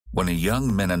when a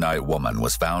young Mennonite woman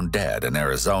was found dead in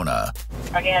Arizona.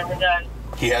 He has a gun.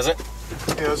 He has it?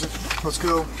 He has it. Let's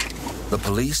go. The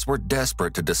police were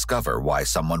desperate to discover why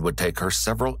someone would take her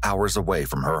several hours away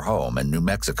from her home in New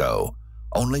Mexico,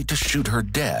 only to shoot her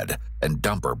dead and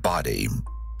dump her body.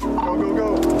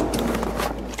 Go.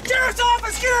 Sheriff's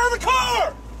office, get out of the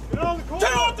car! Get out of the car!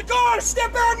 Get off the car!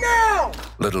 Step out now!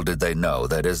 Little did they know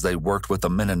that as they worked with the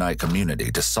Mennonite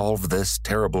community to solve this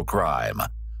terrible crime,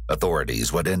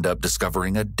 authorities would end up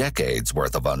discovering a decade's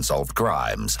worth of unsolved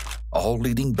crimes, all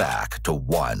leading back to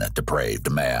one depraved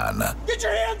man. Get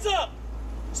your hands up!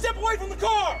 Step away from the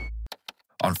car!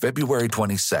 On February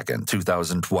 22,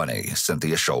 2020,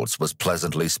 Cynthia Schultz was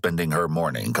pleasantly spending her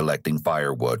morning collecting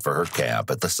firewood for her camp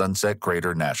at the Sunset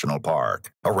Crater National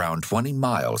Park, around 20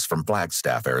 miles from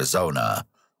Flagstaff, Arizona.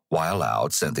 While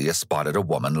out, Cynthia spotted a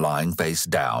woman lying face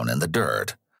down in the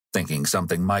dirt. Thinking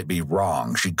something might be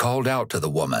wrong, she called out to the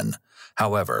woman.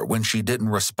 However, when she didn't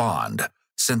respond,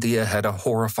 Cynthia had a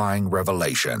horrifying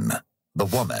revelation. The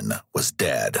woman was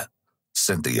dead.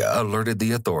 Cynthia alerted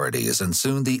the authorities, and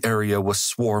soon the area was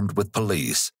swarmed with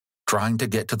police, trying to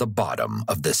get to the bottom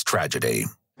of this tragedy.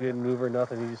 He didn't move or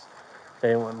nothing.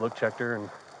 They went and checked her, and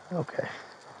okay.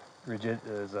 Rigid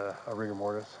is a rigor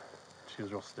mortis. She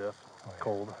was real stiff,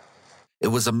 cold. It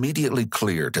was immediately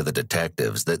clear to the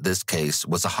detectives that this case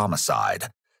was a homicide,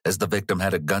 as the victim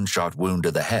had a gunshot wound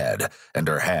to the head and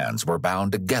her hands were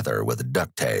bound together with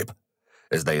duct tape.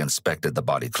 As they inspected the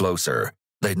body closer,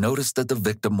 they noticed that the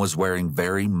victim was wearing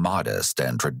very modest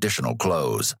and traditional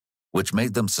clothes, which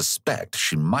made them suspect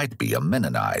she might be a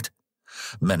Mennonite.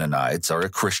 Mennonites are a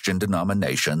Christian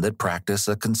denomination that practice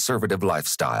a conservative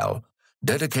lifestyle,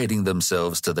 dedicating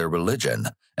themselves to their religion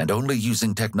and only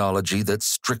using technology that's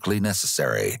strictly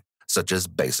necessary, such as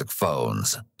basic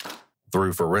phones.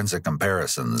 Through forensic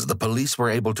comparisons, the police were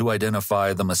able to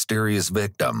identify the mysterious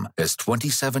victim as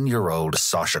 27-year-old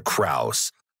Sasha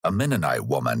Kraus, a Mennonite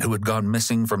woman who had gone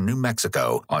missing from New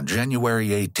Mexico on January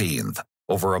 18th,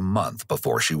 over a month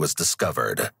before she was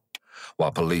discovered.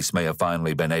 While police may have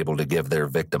finally been able to give their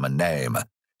victim a name,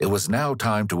 it was now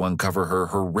time to uncover her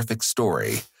horrific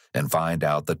story and find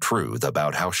out the truth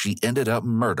about how she ended up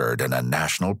murdered in a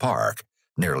national park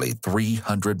nearly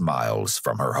 300 miles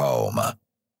from her home.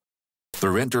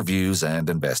 Through interviews and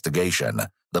investigation,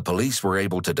 the police were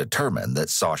able to determine that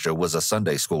Sasha was a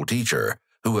Sunday school teacher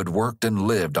who had worked and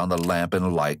lived on the Lamp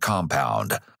and Light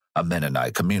compound, a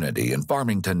Mennonite community in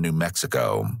Farmington, New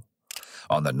Mexico.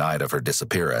 On the night of her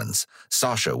disappearance,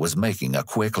 Sasha was making a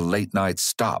quick late-night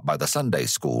stop by the Sunday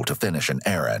school to finish an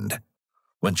errand.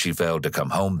 When she failed to come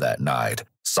home that night,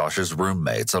 Sasha's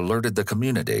roommates alerted the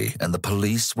community and the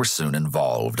police were soon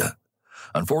involved.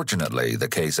 Unfortunately, the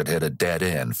case had hit a dead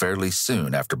end fairly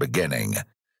soon after beginning,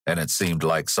 and it seemed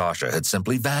like Sasha had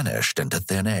simply vanished into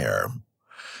thin air.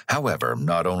 However,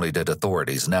 not only did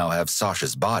authorities now have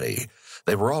Sasha's body,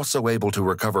 they were also able to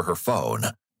recover her phone,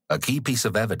 a key piece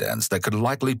of evidence that could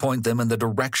likely point them in the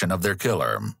direction of their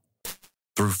killer.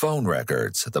 Through phone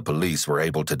records, the police were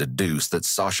able to deduce that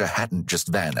Sasha hadn't just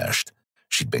vanished.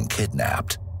 She'd been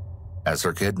kidnapped. As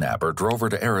her kidnapper drove her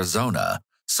to Arizona,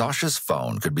 Sasha's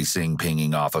phone could be seen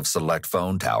pinging off of select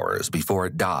phone towers before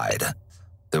it died.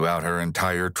 Throughout her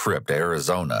entire trip to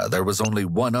Arizona, there was only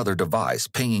one other device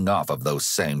pinging off of those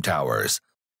same towers,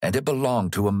 and it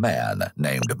belonged to a man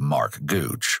named Mark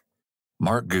Gooch.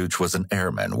 Mark Gooch was an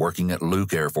airman working at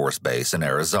Luke Air Force Base in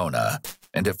Arizona,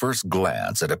 and at first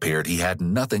glance it appeared he had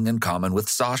nothing in common with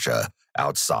Sasha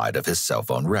outside of his cell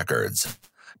phone records.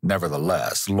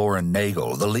 Nevertheless, Lauren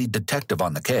Nagel, the lead detective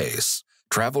on the case,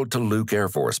 traveled to Luke Air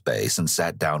Force Base and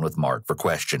sat down with Mark for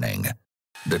questioning.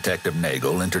 Detective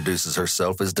Nagel introduces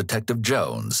herself as Detective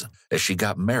Jones, as she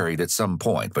got married at some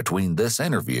point between this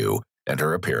interview and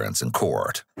her appearance in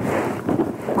court.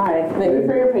 Hi, thank you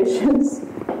for your patience.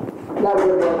 That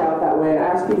would work out that way. I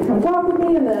asked you to come talk with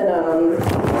me, and then,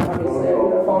 obviously, I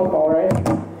get a phone call, right?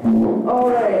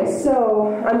 Alright, so,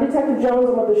 I'm Detective Jones.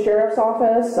 I'm with the Sheriff's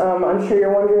Office. I'm sure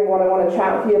you're wondering what I want to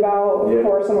chat with you about. Of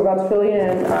course, I'm about to fill you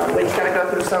in. We just gotta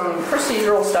go through some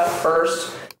procedural stuff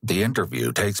first. The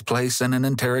interview takes place in an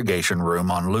interrogation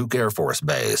room on Luke Air Force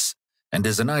Base and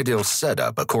is an ideal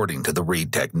setup according to the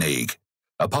Reed technique,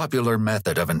 a popular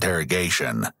method of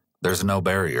interrogation. There's no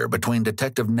barrier between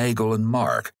Detective Nagel and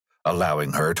Mark,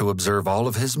 allowing her to observe all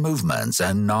of his movements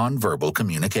and nonverbal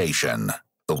communication.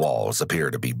 The walls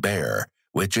appear to be bare,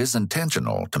 which is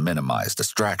intentional to minimize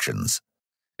distractions.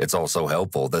 It's also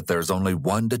helpful that there's only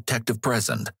one detective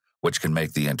present, which can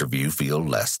make the interview feel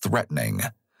less threatening.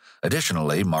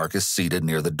 Additionally, Mark is seated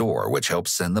near the door, which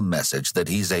helps send the message that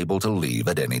he's able to leave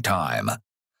at any time.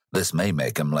 This may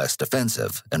make him less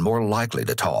defensive and more likely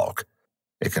to talk.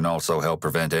 It can also help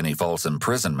prevent any false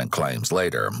imprisonment claims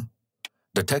later.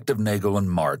 Detective Nagel and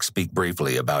Mark speak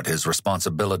briefly about his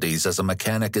responsibilities as a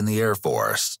mechanic in the Air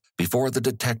Force before the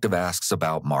detective asks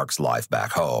about Mark's life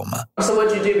back home. So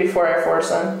what'd you do before Air Force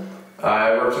then?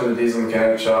 I worked in the diesel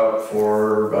mechanic shop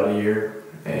for about a year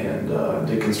and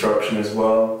did construction as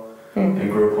well and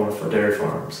grew up on a dairy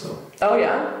farm. So. Oh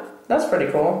yeah? That's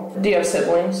pretty cool. Do you have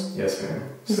siblings? Yes, ma'am.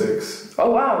 6.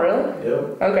 Oh wow, really?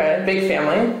 Yep. Okay, big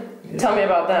family. Yep. Tell me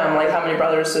about them, like how many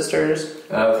brothers, sisters?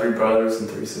 3 brothers and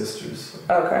 3 sisters.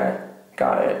 Okay,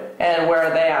 got it. And where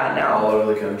are they at now? All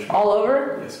over the country. All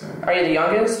over? Yes, ma'am. Are you the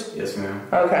youngest? Yes, ma'am.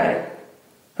 Okay.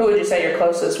 Who would you say you're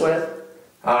closest with?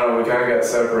 I don't know, we kind of got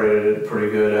separated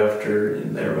pretty good after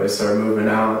everybody started moving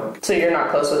out. So you're not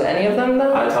close with any of them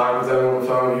though? I talk with them on the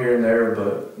phone here and there,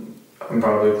 but I'm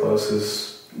probably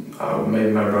closest,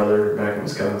 maybe my brother back in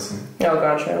Wisconsin. Oh,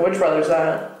 gotcha. Which brother's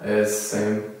that? It's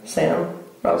Sam. Sam.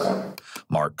 Okay.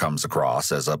 Mark comes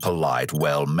across as a polite,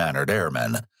 well-mannered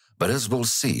airman, but as we'll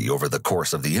see over the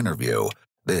course of the interview,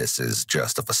 this is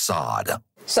just a facade.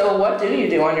 So what do you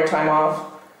do on your time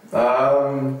off?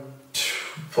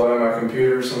 Play on my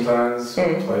computer sometimes,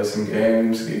 play some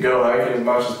games, go hiking as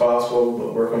much as possible,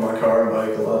 but work on my car and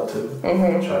bike a lot too.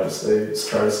 Try to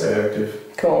stay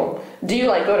active. Cool. Do you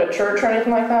like go to church or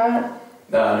anything like that?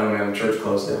 No, man, church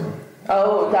closed down.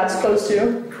 Oh, that's closed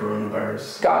too?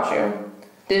 Coronavirus. Got you.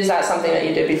 Is that something that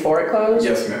you did before it closed?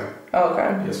 Yes, ma'am. Oh,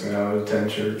 okay. Yes, ma'am. I would attend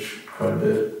church quite a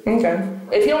bit. Okay.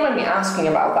 If you don't mind me asking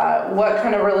about that, what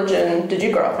kind of religion did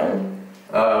you grow up in?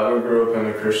 We grew up in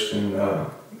a Christian,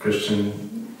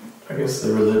 I guess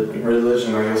the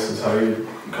religion, I guess is how you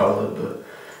call it, but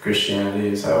Christianity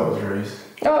is how I was raised.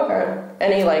 Oh, okay.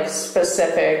 Any like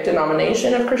specific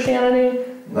denomination of Christianity?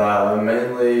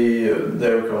 Mainly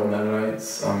they were called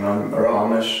Mennonites, or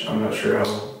Amish. I'm not sure how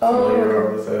familiar you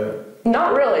are with that.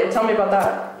 Not really. Tell me about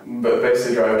that. But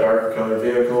basically drive darker colored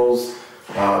vehicles.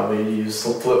 We use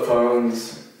flip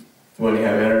phones when you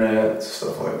have internet,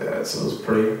 stuff like that. So it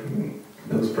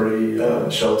was pretty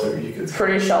sheltered, you could say.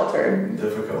 Pretty sheltered.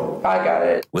 Difficult. I got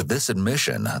it. With this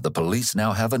admission, the police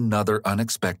now have another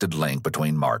unexpected link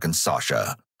between Mark and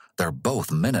Sasha. They're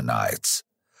both Mennonites.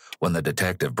 When the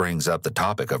detective brings up the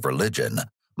topic of religion,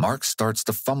 Mark starts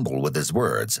to fumble with his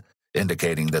words,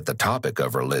 indicating that the topic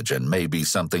of religion may be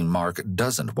something Mark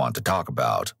doesn't want to talk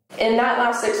about. In that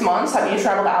last 6 months, have you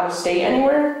traveled out of state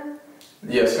anywhere?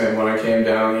 Yes, ma'am. When I came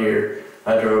down here,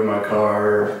 I drove my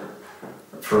car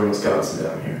from Wisconsin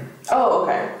down here. Oh,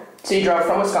 okay. So you drove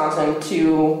from Wisconsin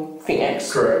to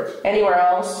Phoenix? Correct. Anywhere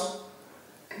else?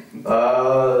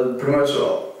 Pretty much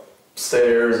state of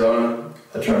Arizona.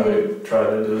 I try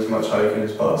to do as much hiking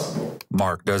as possible.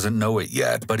 Mark doesn't know it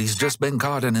yet, but he's just been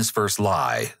caught in his first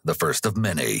lie, the first of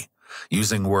many.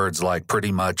 Using words like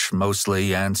pretty much,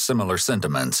 mostly, and similar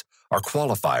sentiments are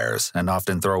qualifiers and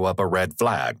often throw up a red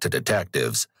flag to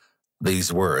detectives.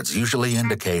 These words usually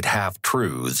indicate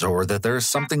half-truths or that there's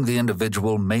something the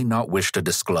individual may not wish to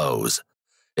disclose.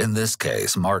 In this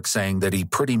case, Mark saying that he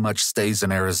pretty much stays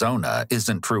in Arizona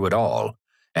isn't true at all,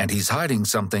 and he's hiding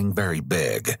something very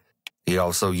big. He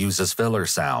also uses filler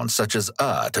sounds such as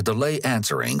to delay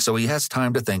answering so he has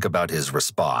time to think about his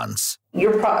response.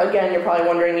 You're probably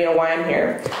wondering, why I'm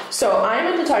here. So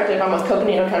I'm a detective. I'm with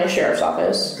Coconino County Sheriff's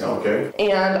Office. Okay.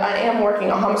 And I am working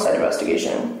a homicide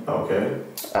investigation. Okay.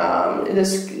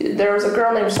 There was a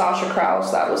girl named Sasha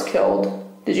Krause that was killed.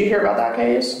 Did you hear about that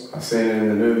case? I've seen it in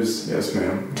the news. Yes,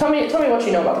 ma'am. Tell me what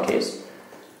you know about the case.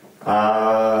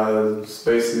 It's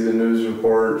basically the news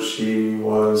report. She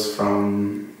was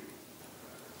from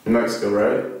New Mexico,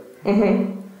 right?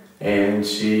 Mm-hmm. And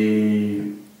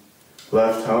she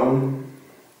left home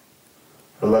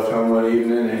one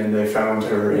evening, and they found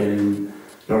her in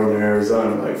northern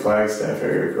Arizona, like Flagstaff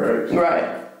area, correct?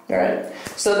 Right.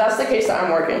 So that's the case that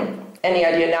I'm working. Any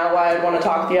idea now why I'd want to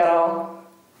talk to you at all?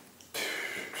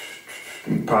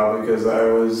 Probably because I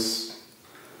was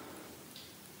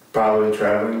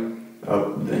traveling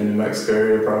up in New Mexico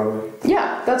area, probably.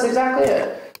 Yeah, that's exactly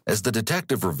it. As the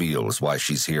detective reveals why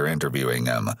she's here interviewing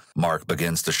him, Mark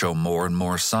begins to show more and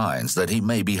more signs that he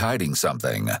may be hiding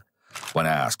something. When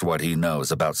asked what he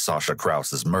knows about Sasha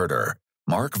Krause's murder,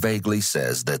 Mark vaguely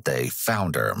says that they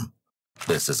found her.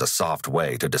 This is a soft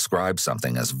way to describe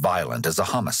something as violent as a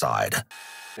homicide.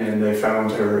 And they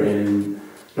found her in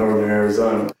northern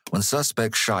Arizona. When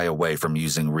suspects shy away from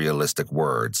using realistic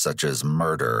words such as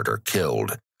murdered or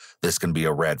killed, this can be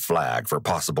a red flag for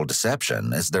possible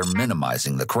deception as they're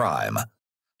minimizing the crime.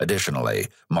 Additionally,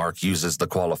 Mark uses the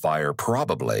qualifier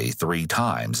probably 3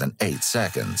 times in 8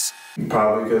 seconds.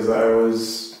 Probably because I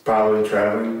was probably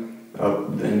traveling up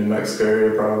in New Mexico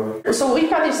area, probably. So we've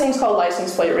got these things called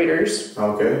license plate readers.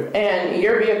 Okay. And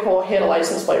your vehicle hit a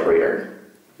license plate reader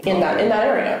in that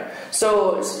area.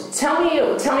 So tell me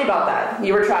about that.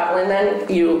 You were traveling then.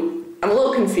 I'm a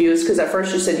little confused because at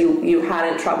first you said you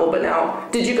hadn't traveled, but now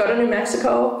did you go to New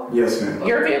Mexico? Yes, ma'am.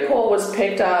 Your vehicle was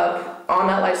picked up on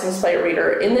that license plate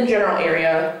reader in the general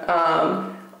area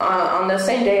on the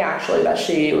same day actually that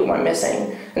she went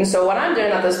missing. And so what I'm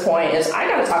doing at this point is I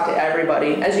got to talk to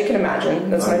everybody, as you can imagine.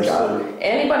 That's my job.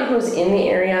 Anybody who's in the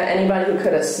area, anybody who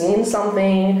could have seen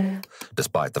something.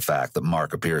 Despite the fact that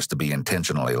Mark appears to be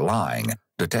intentionally lying,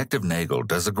 Detective Nagel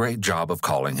does a great job of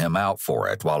calling him out for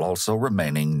it while also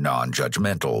remaining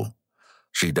non-judgmental.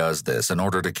 She does this in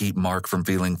order to keep Mark from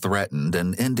feeling threatened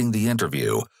and ending the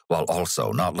interview, while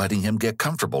also not letting him get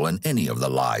comfortable in any of the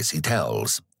lies he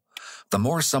tells. The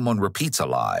more someone repeats a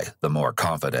lie, the more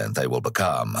confident they will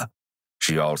become.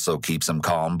 She also keeps him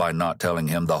calm by not telling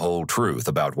him the whole truth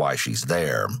about why she's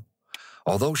there.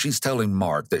 Although she's telling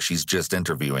Mark that she's just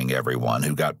interviewing everyone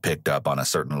who got picked up on a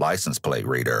certain license plate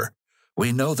reader,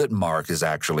 we know that Mark is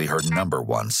actually her number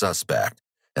one suspect,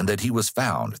 and that he was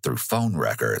found through phone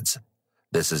records.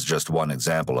 This is just one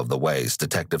example of the ways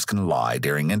detectives can lie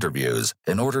during interviews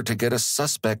in order to get a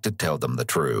suspect to tell them the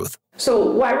truth.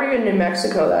 So why were you in New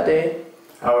Mexico that day?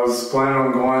 I was planning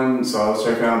on going, so I was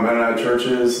checking out Mennonite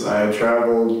churches. I had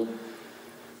traveled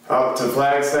up to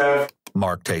Flagstaff.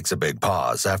 Mark takes a big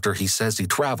pause after he says he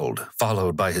traveled,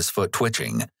 followed by his foot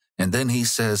twitching, and then he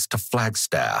says to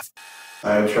Flagstaff.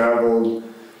 I had traveled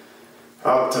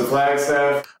up to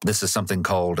Flagstaff. This is something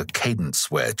called a cadence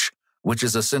switch, which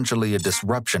is essentially a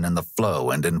disruption in the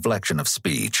flow and inflection of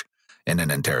speech. In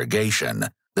an interrogation,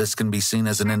 this can be seen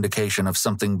as an indication of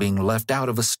something being left out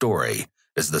of a story,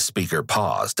 as the speaker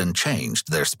paused and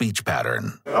changed their speech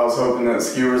pattern. I was hoping that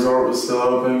ski resort was still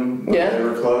open. But they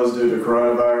were closed due to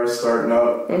coronavirus starting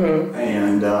up. Mm-hmm.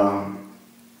 And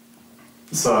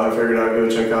so I figured I'd go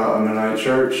check out a Mennonite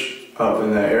church up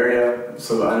in that area.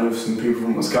 So I knew some people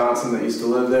from Wisconsin that used to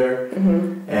live there.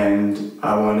 Mm-hmm. And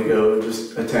I wanted to go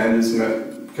just attend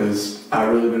because I've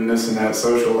really been missing that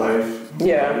social life.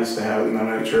 Yeah. I used to have at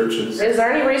Mennonite churches. Is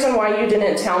there any reason why you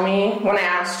didn't tell me when I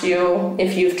asked you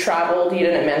if you've traveled? You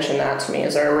didn't mention that to me.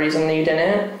 Is there a reason that you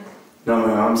didn't? No,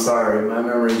 man, I'm sorry. My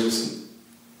memory just,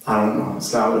 I don't know.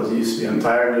 It's not what it used to be. I'm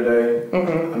tired today.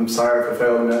 Mm-hmm. I'm sorry if I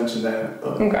failed to mention that,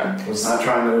 but I was not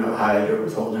trying to hide or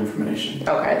withhold information.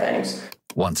 Okay, thanks.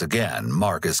 Once again,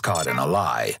 Mark is caught in a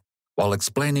lie. While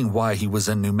explaining why he was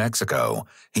in New Mexico,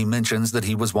 he mentions that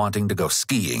he was wanting to go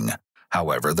skiing.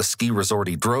 However, the ski resort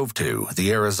he drove to,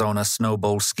 the Arizona Snow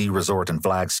Bowl Ski Resort in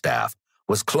Flagstaff,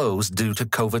 was closed due to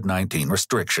COVID-19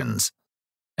 restrictions.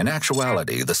 In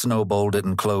actuality, the Snow Bowl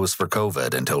didn't close for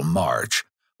COVID until March,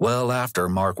 well after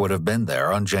Mark would have been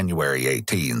there on January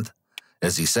 18th.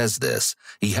 As he says this,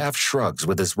 he half shrugs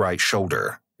with his right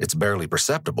shoulder. It's barely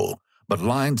perceptible, but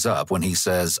lines up when he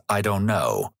says, "I don't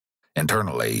know."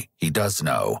 Internally, he does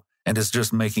know, and is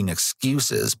just making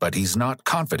excuses, but he's not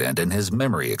confident in his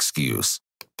memory excuse.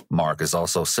 Mark is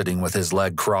also sitting with his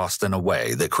leg crossed in a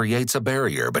way that creates a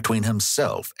barrier between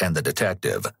himself and the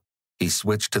detective. He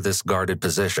switched to this guarded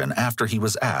position after he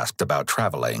was asked about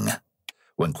traveling.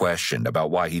 When questioned about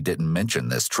why he didn't mention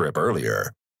this trip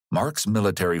earlier, Mark's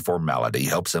military formality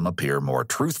helps him appear more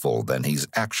truthful than he's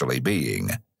actually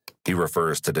being. He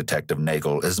refers to Detective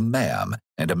Nagel as ma'am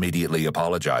and immediately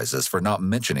apologizes for not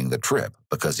mentioning the trip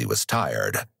because he was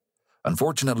tired.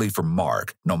 Unfortunately for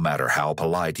Mark, no matter how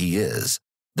polite he is,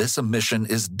 this omission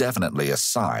is definitely a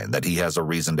sign that he has a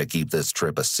reason to keep this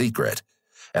trip a secret,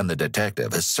 and the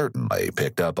detective has certainly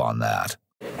picked up on that.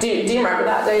 Do you remember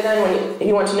that day then when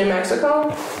you went to New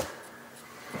Mexico?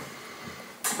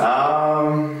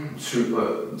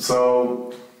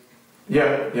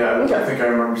 Yeah, okay. I think I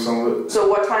remember some of it. So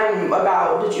what time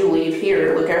about did you leave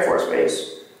here, Luke Air Force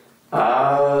Base?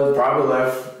 Probably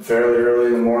left fairly early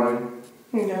in the morning.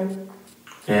 Okay.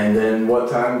 And then what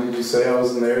time did you say I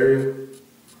was in the area?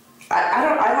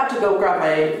 I have to go grab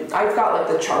I've got like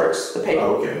the charts, the paper.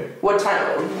 Okay. What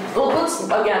time? Well, let's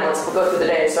go through the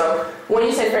day. So when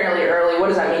you say fairly early, what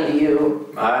does that mean to you?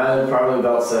 Probably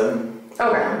about 7.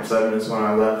 Okay. 7 is when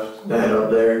I left to head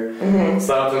up there. Mm-hmm.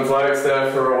 Stopped in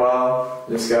Flagstaff for a while.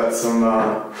 Just got some,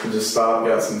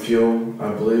 got some fuel,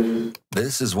 I believe.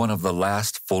 This is one of the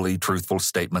last fully truthful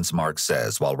statements Mark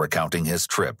says while recounting his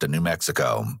trip to New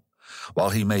Mexico. While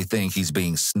he may think he's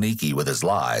being sneaky with his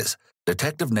lies,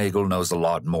 Detective Nagel knows a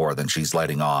lot more than she's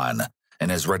letting on,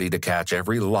 and is ready to catch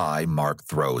every lie Mark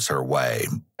throws her way.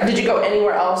 Did you go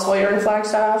anywhere else while you were in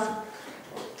Flagstaff?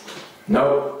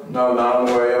 Nope, no, not on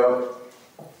the way up.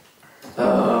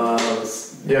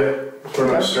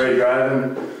 Pretty much straight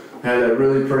driving. Had a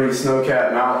really pretty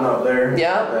snow-capped mountain up there.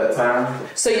 Yeah. At that time.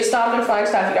 So you stopped in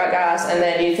Flagstaff, you got gas, and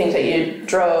then you think that you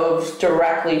drove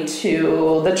directly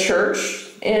to the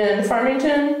church in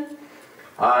Farmington?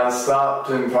 I stopped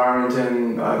in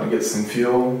Farmington to get some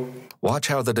fuel. Watch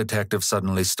how the detective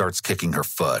suddenly starts kicking her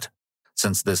foot.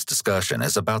 Since this discussion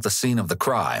is about the scene of the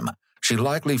crime, she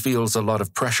likely feels a lot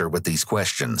of pressure with these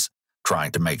questions,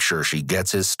 trying to make sure she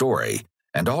gets his story,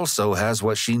 and also has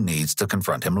what she needs to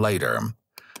confront him later.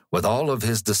 With all of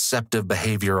his deceptive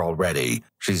behavior already,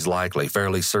 she's likely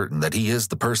fairly certain that he is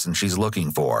the person she's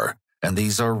looking for, and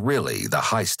these are really the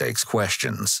high-stakes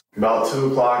questions. About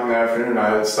 2 o'clock in the afternoon, I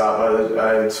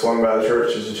had swung by the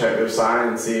church just to check their sign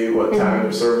and see what time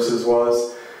their services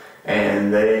was,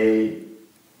 and they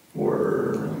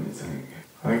were, let me think,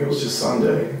 I think it was just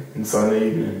Sunday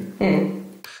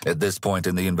evening. At this point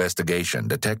in the investigation,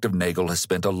 Detective Nagel has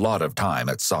spent a lot of time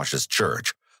at Sasha's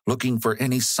church, looking for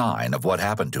any sign of what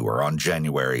happened to her on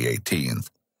January 18th.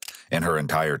 In her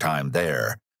entire time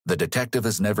there, the detective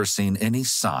has never seen any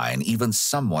sign even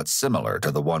somewhat similar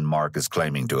to the one Mark is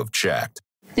claiming to have checked.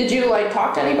 Did you,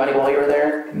 talk to anybody while you were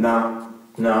there? No,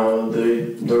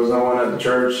 there was no one at the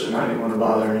church, and I didn't want to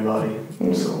bother anybody,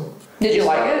 so... Did you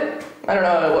like it? I don't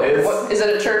know, what, is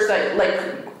it a church that,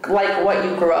 like what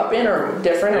you grew up in, or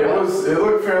different? It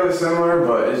looked fairly similar,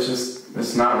 but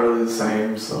it's not really the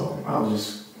same, so I'm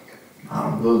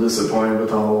a little disappointed with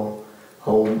the whole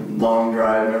long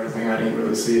drive and everything. I didn't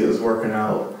really see it as working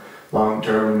out long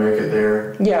term to make it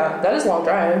there. Yeah, that is a long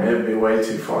drive. It'd be way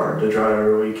too far to drive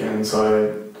every weekend,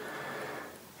 so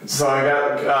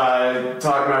I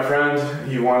talked to my friend.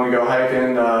 He wanted to go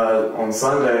hiking on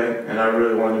Sunday, and I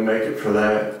really wanted to make it for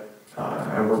that.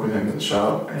 I work with him in the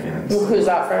shop. And who's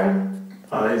that friend?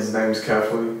 His name's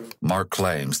Kefley. Mark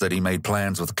claims that he made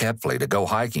plans with Kefley to go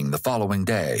hiking the following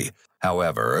day.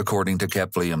 However, according to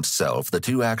Kefley himself, the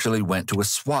two actually went to a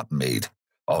swap meet,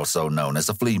 also known as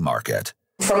a flea market.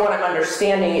 From what I'm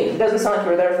understanding, it doesn't sound like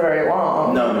you were there for very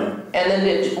long. No, man. And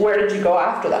then where did you go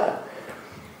after that?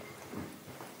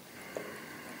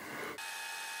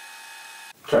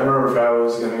 Trying to remember if I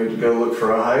was going to go look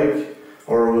for a hike,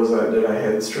 or did I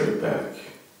head straight back?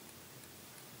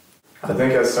 I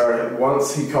think I started,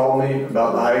 once he called me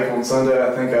about the hike on Sunday,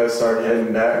 I think I started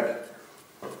heading back.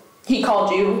 He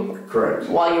called you? Correct.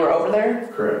 While you were over there?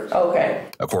 Correct. Okay.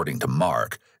 According to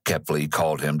Mark, Kefley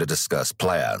called him to discuss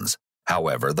plans.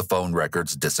 However, the phone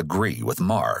records disagree with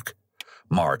Mark.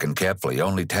 Mark and Kefley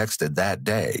only texted that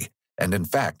day, and in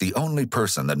fact, the only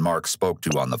person that Mark spoke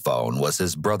to on the phone was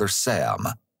his brother Sam.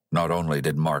 Not only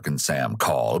did Mark and Sam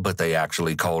call, but they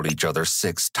actually called each other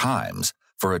 6 times,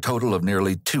 for a total of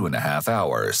nearly 2.5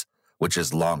 hours, which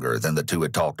is longer than the two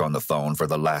had talked on the phone for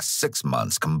the last 6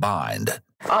 months combined.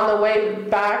 On the way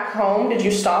back home, did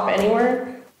you stop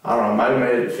anywhere? I don't know, I might have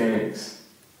made it to Phoenix.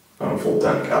 On a full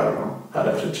tank, I don't know. I'd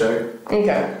have to check.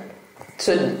 Okay.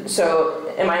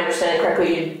 So am I understanding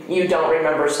correctly, you don't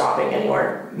remember stopping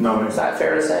anywhere? No, ma'am. Is that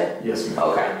fair to say? Yes, ma'am.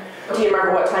 Okay. Do you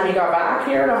remember what time you got back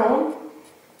here to home?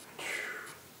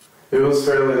 It was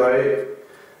fairly late.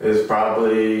 It was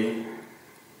probably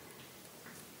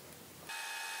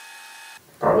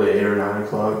 8 or 9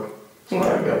 o'clock when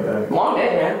I got back. Long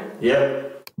day, man.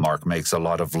 Yep. Mark makes a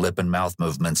lot of lip and mouth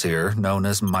movements here, known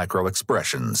as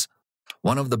micro-expressions.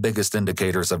 One of the biggest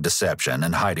indicators of deception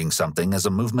and hiding something is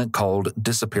a movement called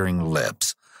disappearing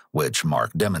lips, which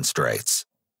Mark demonstrates.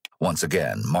 Once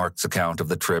again, Mark's account of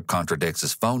the trip contradicts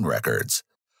his phone records.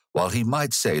 While he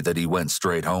might say that he went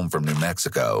straight home from New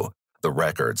Mexico, the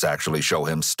records actually show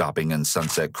him stopping in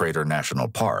Sunset Crater National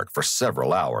Park for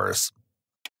several hours.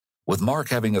 With Mark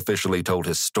having officially told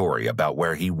his story about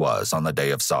where he was on the day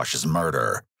of Sasha's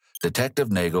murder,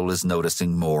 Detective Nagel is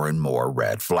noticing more and more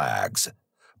red flags.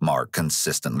 Mark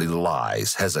consistently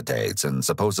lies, hesitates, and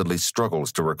supposedly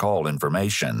struggles to recall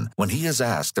information when he is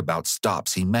asked about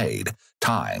stops he made,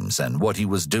 times, and what he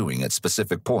was doing at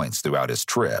specific points throughout his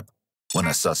trip. When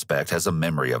a suspect has a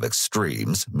memory of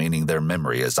extremes, meaning their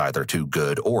memory is either too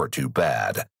good or too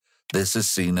bad, this is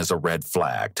seen as a red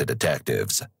flag to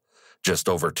detectives. Just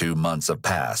over 2 months have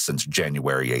passed since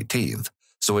January 18th,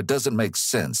 so it doesn't make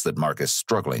sense that Mark is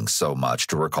struggling so much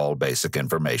to recall basic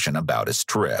information about his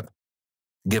trip.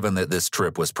 Given that this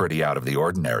trip was pretty out of the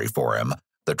ordinary for him,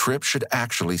 the trip should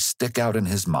actually stick out in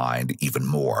his mind even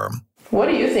more. What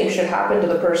do you think should happen to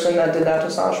the person that did that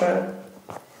to Sasha?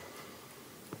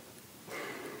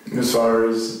 As far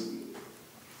as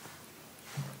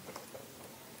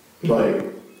Like,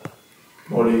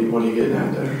 what are you getting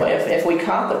at there? But if we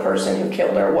caught the person who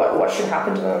killed her, what should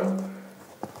happen to them?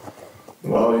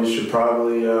 Well, you should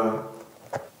probably let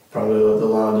the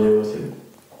law deal with it.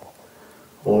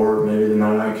 Or maybe the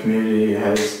Mennonite community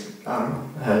has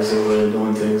a way of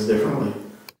doing things differently.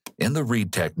 In the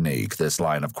Reed technique, this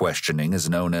line of questioning is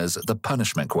known as the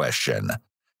punishment question,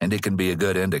 and it can be a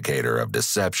good indicator of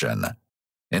deception.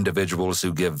 Individuals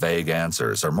who give vague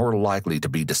answers are more likely to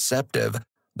be deceptive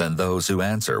than those who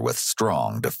answer with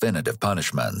strong, definitive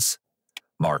punishments.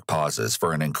 Mark pauses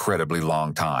for an incredibly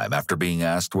long time after being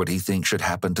asked what he thinks should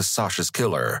happen to Sasha's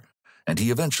killer, and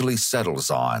he eventually settles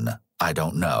on, "I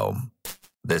don't know."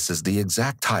 This is the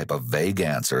exact type of vague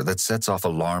answer that sets off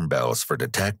alarm bells for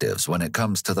detectives when it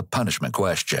comes to the punishment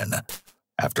question.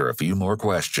 After a few more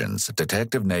questions,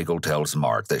 Detective Nagel tells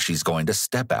Mark that she's going to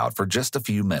step out for just a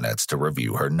few minutes to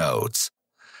review her notes.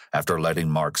 After letting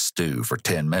Mark stew for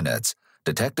 10 minutes,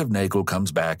 Detective Nagel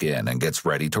comes back in and gets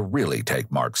ready to really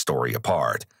take Mark's story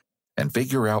apart and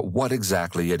figure out what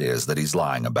exactly it is that he's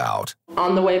lying about.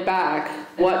 On the way back,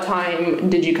 what time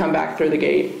did you come back through the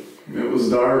gate? It was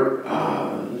dark,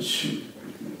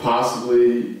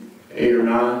 possibly 8 or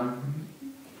 9.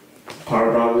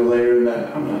 Probably later than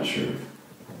that, I'm not sure.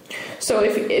 So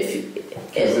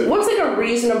what's like a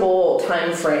reasonable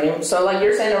time frame? So like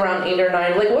you're saying around 8 or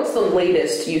 9, like what's the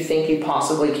latest you think you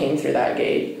possibly came through that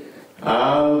gate?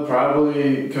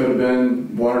 Probably could have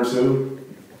been 1 or 2.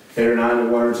 8 or 9 to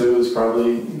 1 or 2 is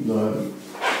probably the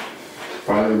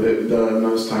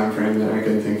most time frame that I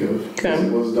can think of. Okay.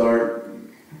 It was dark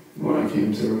when I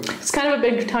came through. It's kind of a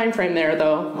big time frame there,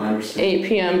 though. I understand. 8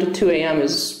 p.m. to 2 a.m.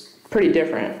 is pretty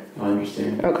different. I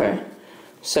understand. Okay.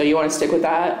 So you want to stick with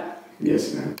that?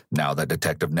 Yes, ma'am. Now that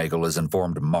Detective Nagel has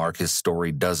informed Mark his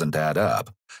story doesn't add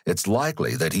up, it's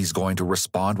likely that he's going to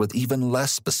respond with even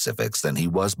less specifics than he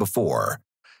was before,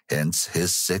 hence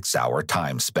his 6-hour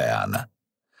time span.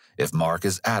 If Mark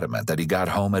is adamant that he got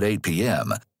home at 8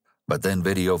 p.m., but then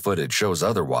video footage shows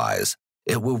otherwise,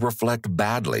 it will reflect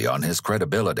badly on his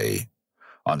credibility.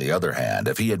 On the other hand,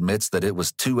 if he admits that it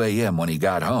was 2 a.m. when he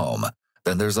got home,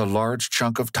 then there's a large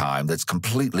chunk of time that's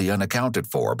completely unaccounted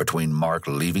for between Mark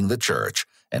leaving the church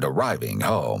and arriving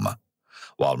home.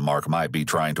 While Mark might be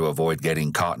trying to avoid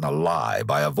getting caught in a lie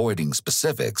by avoiding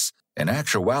specifics, in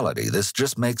actuality, this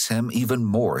just makes him even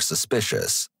more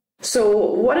suspicious. So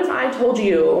what if I told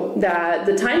you that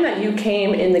the time that you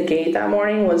came in the gate that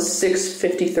morning was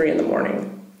 6:53 in the morning?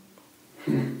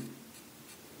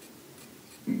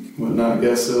 Would not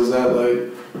guess it was that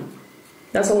late.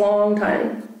 That's a long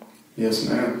time. Yes,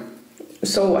 ma'am.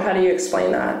 So how do you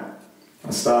explain that?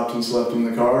 I stopped and slept in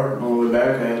the car. On the way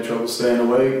back, I had trouble staying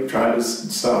awake. Tried to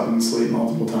stop and sleep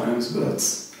multiple times, but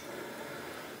that's...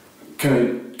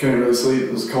 Couldn't really sleep.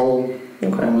 It was cold.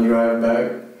 Okay. On the drive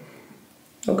back.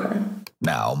 Okay.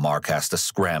 Now, Mark has to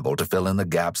scramble to fill in the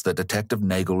gaps that Detective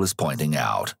Nagel is pointing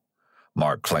out.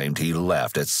 Mark claimed he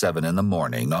left at 7 in the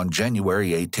morning on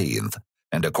January 18th,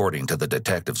 and according to the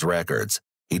detective's records,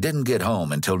 he didn't get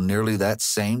home until nearly that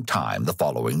same time the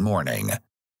following morning.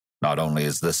 Not only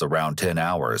is this around 10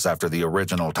 hours after the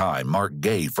original time Mark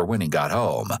gave for when he got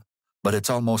home, but it's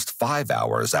almost 5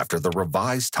 hours after the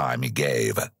revised time he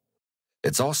gave.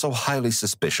 It's also highly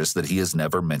suspicious that he has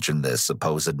never mentioned this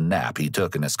supposed nap he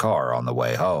took in his car on the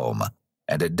way home.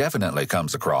 And it definitely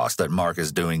comes across that Mark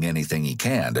is doing anything he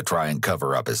can to try and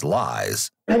cover up his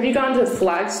lies. Have you gone to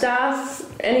Flagstaff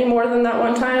any more than that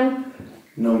one time?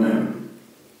 No, ma'am.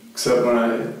 Except when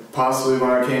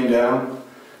I came down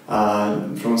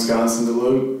from Wisconsin to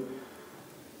Duluth.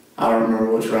 I don't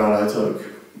remember which route I took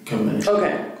coming in.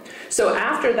 Okay. So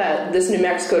after this New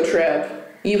Mexico trip,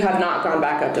 you have not gone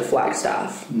back up to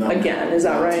Flagstaff again, is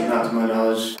that right? Not to my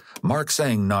knowledge. Mark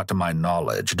saying not to my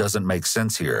knowledge doesn't make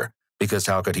sense here, because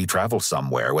how could he travel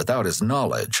somewhere without his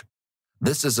knowledge?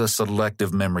 This is a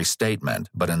selective memory statement,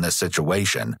 but in this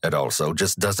situation, it also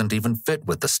just doesn't even fit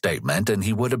with the statement, and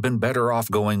he would have been better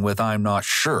off going with "I'm not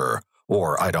sure,"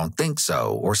 or "I don't think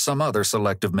so," or some other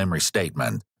selective memory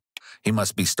statement. He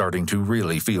must be starting to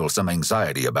really feel some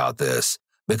anxiety about this,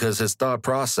 because his thought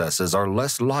processes are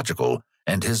less logical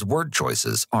and his word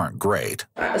choices aren't great.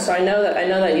 So I know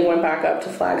that you went back up to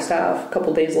Flagstaff a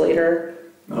couple days later.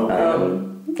 Okay.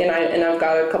 And I've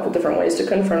got a couple different ways to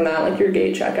confirm that, like your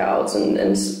gate checkouts and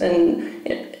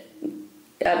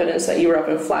evidence that you were up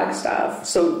in Flagstaff.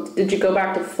 So did you go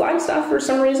back to Flagstaff for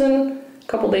some reason a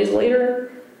couple days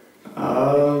later?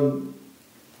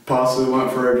 Possibly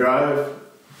went for a drive.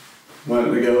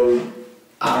 Went to go.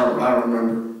 I don't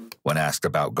remember. When asked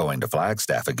about going to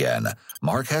Flagstaff again,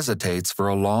 Mark hesitates for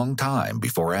a long time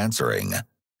before answering.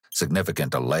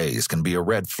 Significant delays can be a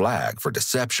red flag for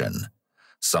deception.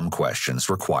 Some questions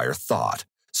require thought,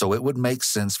 so it would make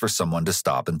sense for someone to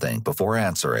stop and think before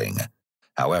answering.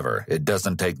 However, it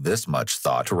doesn't take this much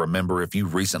thought to remember if you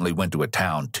recently went to a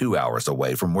town 2 hours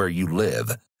away from where you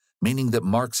live, meaning that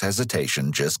Mark's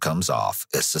hesitation just comes off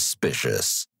as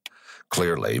suspicious.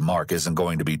 Clearly, Mark isn't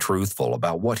going to be truthful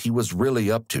about what he was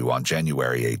really up to on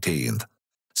January 18th.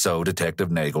 So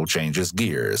Detective Nagel changes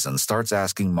gears and starts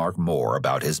asking Mark more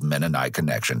about his Mennonite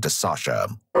connection to Sasha.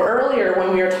 Earlier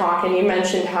when we were talking, you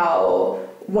mentioned how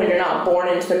when you're not born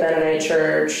into the Mennonite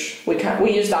church, we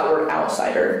use that word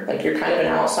outsider. Like you're kind of an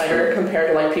outsider compared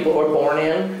to like people who are born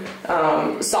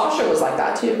in. Sasha was like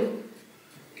that too.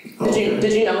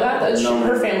 Did you know that?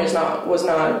 Her family was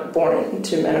not born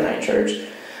into Mennonite church.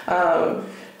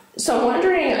 So I'm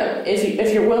wondering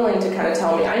if you're willing to kind of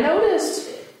tell me. I noticed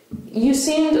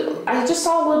I just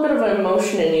saw a little bit of an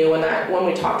emotion in you when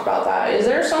we talked about that. Is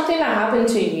there something that happened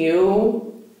to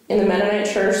you in the Mennonite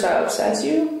church that upsets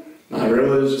you? Not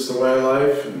really. It's just a way of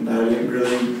life, and I didn't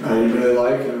really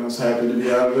like it, and I was happy to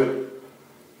be out of it.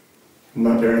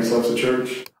 My parents left the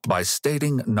church. By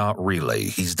stating not really,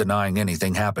 he's denying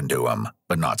anything happened to him,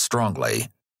 but not strongly.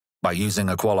 By using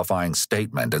a qualifying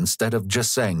statement instead of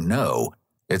just saying no,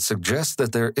 it suggests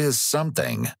that there is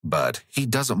something, but he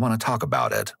doesn't want to talk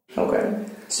about it. Okay.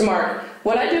 So Mark,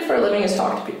 what I do for a living is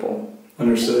talk to people.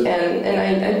 Understood.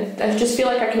 And I just feel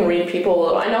like I can read people a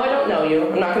little. I know I don't know you.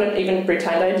 I'm not going to even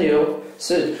pretend I do.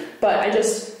 But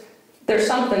there's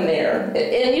something there. And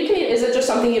is it just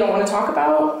something you don't want to talk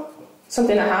about?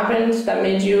 Something that happened that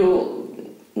made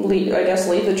you leave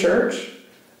the church?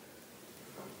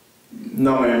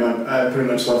 No, ma'am. I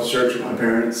pretty much left the church when my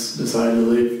parents decided to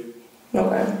leave.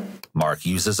 Okay. Mark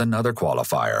uses another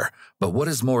qualifier, but what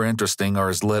is more interesting are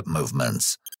his lip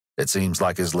movements. It seems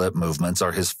like his lip movements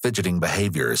are his fidgeting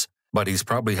behaviors, but he's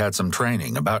probably had some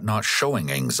training about not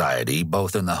showing anxiety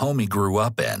both in the home he grew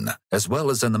up in, as well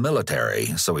as in the military,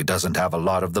 so he doesn't have a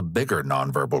lot of the bigger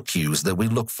nonverbal cues that we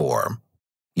look for.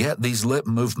 Yet these lip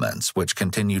movements, which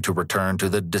continue to return to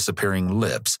the disappearing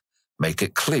lips, make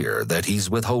it clear that he's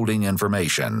withholding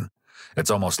information. It's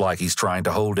almost like he's trying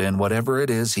to hold in whatever it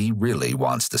is he really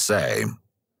wants to say.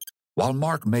 While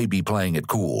Mark may be playing it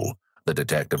cool, the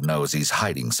detective knows he's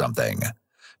hiding something.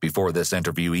 Before this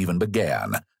interview even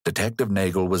began, Detective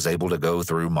Nagel was able to go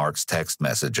through Mark's text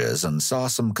messages and saw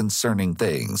some concerning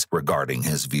things regarding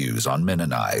his views on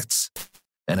Mennonites.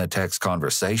 In a text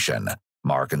conversation,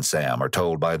 Mark and Sam are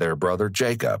told by their brother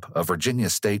Jacob, a Virginia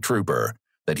state trooper,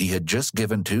 that he had just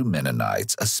given 2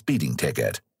 Mennonites a speeding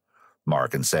ticket.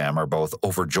 Mark and Sam are both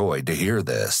overjoyed to hear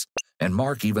this, and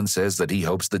Mark even says that he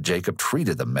hopes that Jacob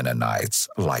treated the Mennonites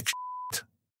like shit.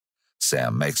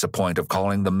 Sam makes a point of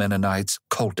calling the Mennonites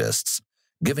cultists,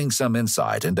 giving some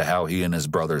insight into how he and his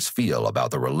brothers feel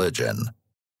about the religion.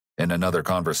 In another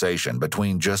conversation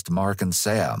between just Mark and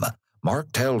Sam,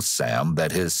 Mark tells Sam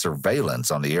that his surveillance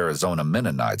on the Arizona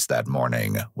Mennonites that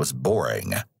morning was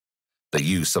boring. The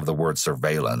use of the word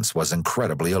surveillance was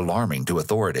incredibly alarming to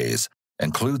authorities,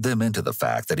 and clued them into the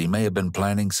fact that he may have been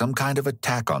planning some kind of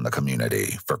attack on the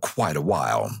community for quite a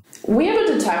while. We have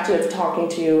a detective talking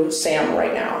to Sam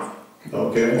right now.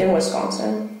 Okay. In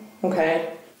Wisconsin.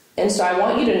 Okay? And so I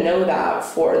want you to know that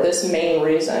for this main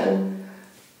reason.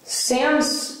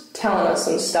 Sam's telling us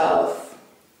some stuff,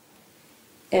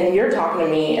 and you're talking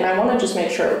to me, and I want to just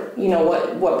make sure,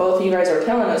 what both of you guys are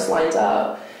telling us lines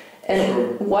up.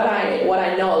 And what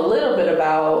I know a little bit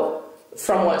about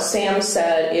from what Sam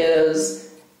said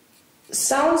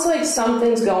sounds like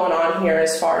something's going on here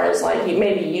as far as like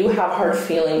maybe you have hard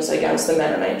feelings against the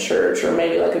Mennonite church, or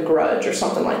maybe like a grudge or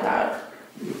something like that.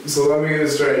 So let me get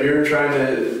this straight. You're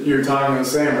talking to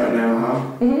Sam right now,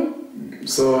 huh? Mm-hmm.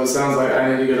 So it sounds like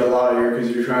I need to get a lawyer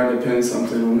because you're trying to pin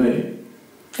something on me.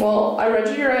 Well, I read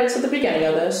you your rights at the beginning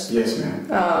of this. Yes,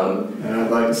 ma'am. And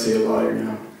I'd like to see a lawyer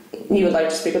now. You would like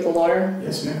to speak with a lawyer?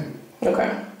 Yes, ma'am.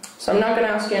 Okay. So I'm not going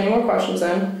to ask you any more questions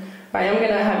then. I am going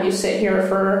to have you sit here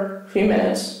for a few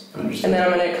minutes. Understood. And then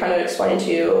I'm going to kind of explain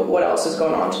to you what else is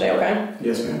going on today, okay?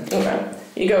 Yes, ma'am. Okay.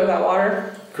 You go without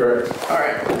water? Correct. All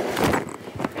right.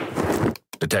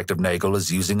 Detective Nagel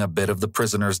is using a bit of the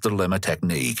prisoner's dilemma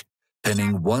technique,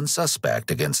 pinning one suspect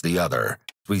against the other.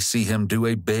 We see him do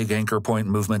a big anchor point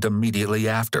movement immediately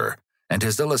after, and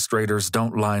his illustrators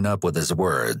don't line up with his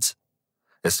words.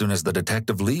 As soon as the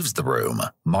detective leaves the room,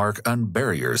 Mark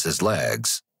unbarriers his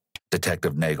legs.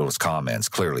 Detective Nagel's comments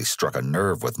clearly struck a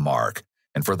nerve with Mark,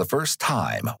 and for the first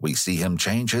time, we see him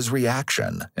change his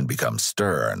reaction and become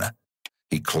stern.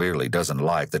 He clearly doesn't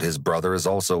like that his brother is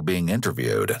also being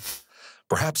interviewed.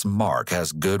 Perhaps Mark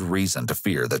has good reason to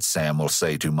fear that Sam will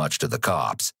say too much to the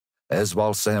cops, as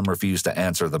while Sam refused to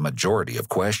answer the majority of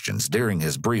questions during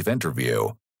his brief interview,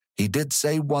 he did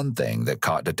say one thing that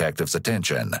caught detectives'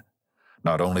 attention.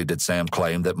 Not only did Sam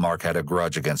claim that Mark had a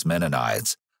grudge against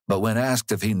Mennonites, but when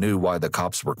asked if he knew why the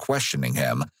cops were questioning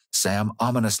him, Sam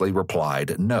ominously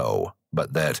replied no,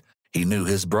 but that he knew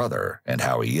his brother and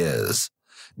how he is,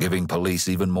 giving police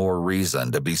even more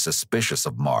reason to be suspicious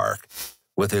of Mark.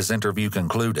 With his interview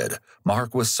concluded,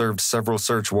 Mark was served several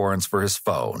search warrants for his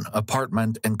phone,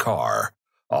 apartment, and car,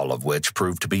 all of which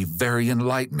proved to be very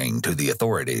enlightening to the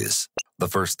authorities. The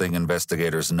first thing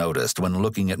investigators noticed when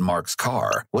looking at Mark's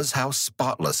car was how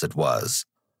spotless it was.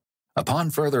 Upon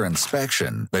further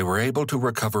inspection, they were able to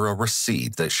recover a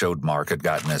receipt that showed Mark had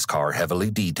gotten his car heavily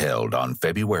detailed on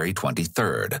February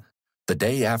 23rd, the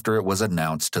day after it was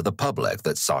announced to the public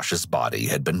that Sasha's body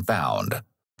had been found.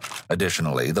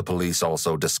 Additionally, the police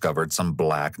also discovered some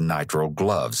black nitrile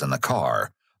gloves in the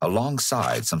car,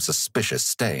 alongside some suspicious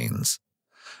stains.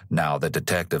 Now that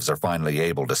detectives are finally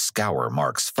able to scour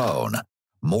Mark's phone,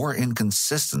 more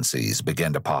inconsistencies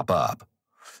began to pop up.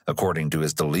 According to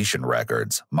his deletion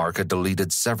records, Mark had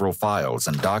deleted several files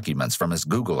and documents from his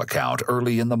Google account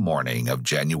early in the morning of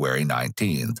January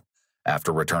 19th,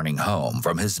 after returning home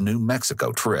from his New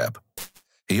Mexico trip.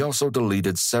 He also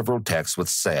deleted several texts with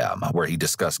Sam where he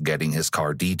discussed getting his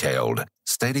car detailed,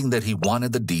 stating that he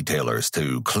wanted the detailers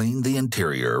to clean the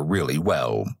interior really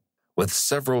well. With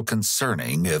several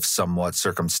concerning, if somewhat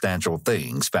circumstantial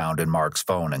things found in Mark's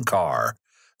phone and car,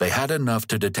 they had enough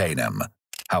to detain him.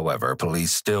 However,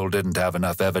 police still didn't have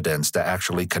enough evidence to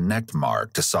actually connect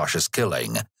Mark to Sasha's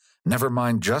killing, never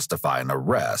mind justify an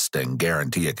arrest and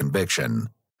guarantee a conviction.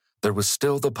 There was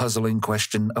still the puzzling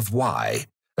question of why,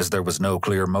 as there was no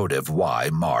clear motive why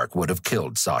Mark would have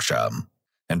killed Sasha.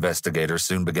 Investigators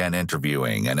soon began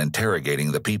interviewing and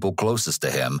interrogating the people closest to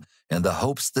him in the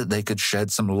hopes that they could shed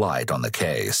some light on the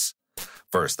case.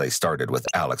 First, they started with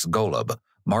Alex Golub,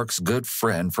 Mark's good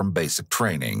friend from basic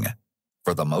training.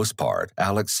 For the most part,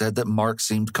 Alex said that Mark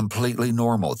seemed completely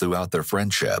normal throughout their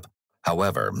friendship.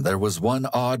 However, there was one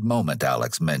odd moment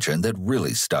Alex mentioned that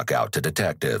really stuck out to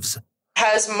detectives.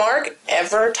 Has Mark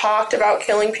ever talked about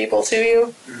killing people to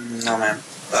you? No, ma'am.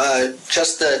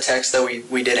 Just the text that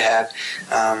we did have.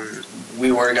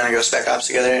 We were going to go spec ops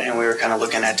together, and we were kind of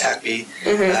looking at TAC-B,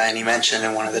 and he mentioned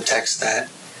in one of the texts that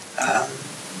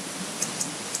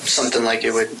something like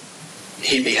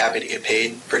he'd be happy to get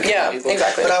paid for killing people.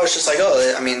 Exactly. But I was just like,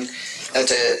 oh, I mean,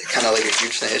 that's kind of like a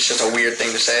Gooch thing. It's just a weird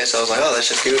thing to say, so I was like, oh, that's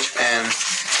just Gooch. And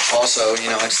also, you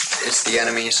know, it's the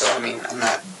enemy, so I mean,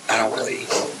 I don't really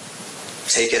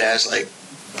take it as like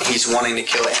he's wanting to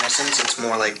kill innocents. It's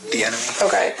more like the enemy.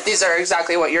 Okay. These are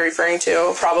exactly what you're referring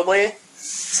to, probably.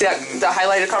 See that the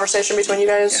highlighted conversation between you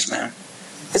guys? Yes, ma'am.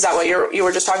 Is that what you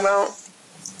were just talking about?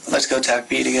 Let's go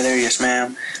TAC-B together. Yes,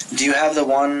 ma'am. Do you have the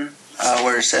one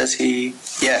where it says he...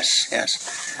 Yes.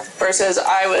 Where it says,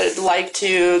 I would like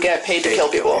to get paid to kill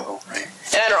people. Right.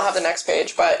 And I don't have the next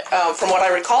page, but from what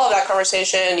I recall of that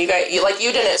conversation, you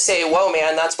didn't say, whoa,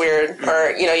 man, that's weird. Mm-hmm.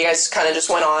 Or, you know, you guys kind of just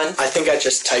went on. I think I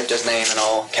just typed his name in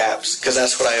all caps, because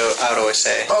that's what I would always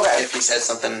say. Okay. If he said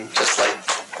something just, like,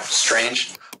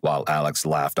 strange. While Alex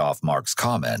laughed off Mark's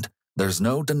comment, there's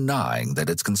no denying that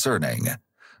it's concerning.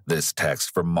 This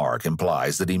text from Mark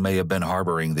implies that he may have been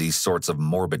harboring these sorts of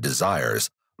morbid desires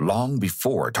long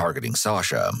before targeting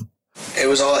Sasha. It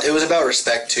was about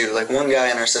respect too. Like one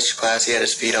guy in our sister class, he had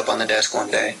his feet up on the desk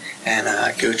one day, and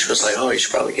Gooch was like, "Oh, you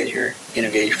should probably get your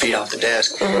feet off the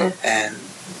desk." Mm-hmm. And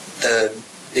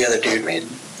the other dude made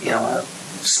a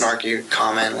snarky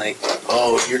comment like,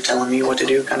 "Oh, you're telling me what to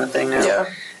do," kind of thing now.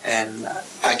 Yeah. And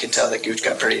I could tell that Gooch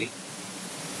got pretty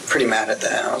mad at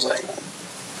that. I was like,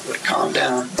 calm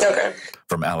down. Okay.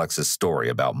 From Alex's story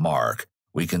about Mark,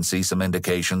 we can see some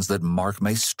indications that Mark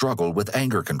may struggle with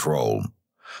anger control.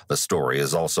 The story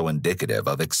is also indicative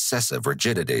of excessive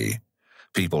rigidity.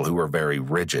 People who are very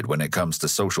rigid when it comes to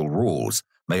social rules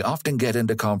may often get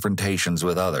into confrontations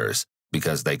with others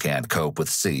because they can't cope with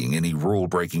seeing any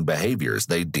rule-breaking behaviors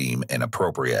they deem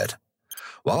inappropriate.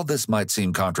 While this might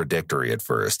seem contradictory at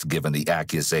first, given the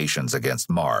accusations against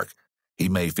Mark, he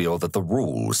may feel that the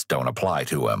rules don't apply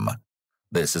to him.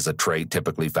 This is a trait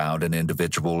typically found in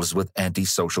individuals with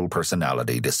antisocial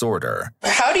personality disorder.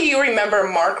 How do you remember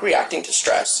Mark reacting to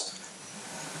stress?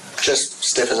 Just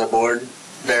stiff as a board,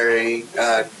 very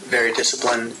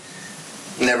disciplined.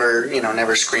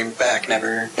 Never screamed back,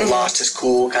 never lost his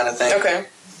cool, kind of thing. Okay.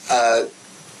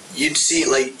 You'd see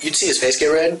his face get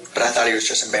red, but I thought he was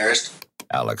just embarrassed.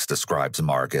 Alex describes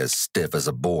Mark as stiff as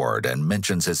a board and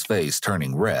mentions his face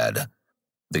turning red.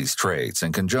 These traits,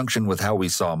 in conjunction with how we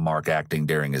saw Mark acting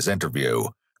during his interview,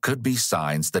 could be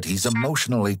signs that he's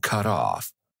emotionally cut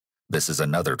off. This is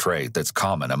another trait that's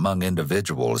common among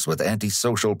individuals with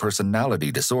antisocial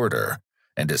personality disorder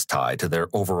and is tied to their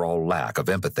overall lack of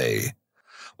empathy.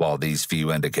 While these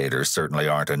few indicators certainly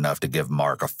aren't enough to give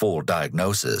Mark a full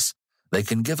diagnosis, they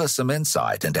can give us some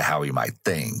insight into how he might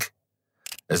think.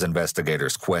 As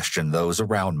investigators question those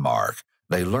around Mark,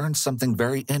 they learn something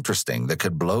very interesting that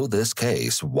could blow this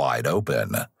case wide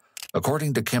open.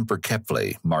 According to Kemper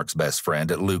Kepley, Mark's best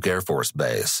friend at Luke Air Force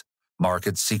Base, Mark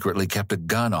had secretly kept a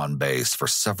gun on base for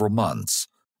several months.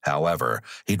 However,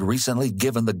 he'd recently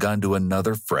given the gun to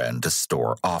another friend to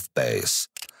store off base.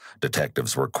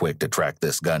 Detectives were quick to track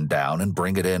this gun down and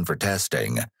bring it in for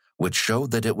testing, which showed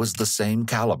that it was the same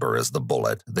caliber as the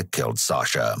bullet that killed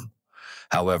Sasha.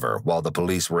 However, while the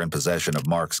police were in possession of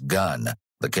Mark's gun,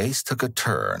 the case took a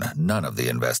turn none of the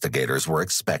investigators were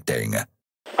expecting.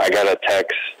 I got a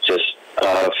text just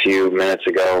a few minutes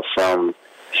ago from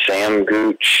Sam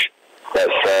Gooch that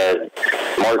said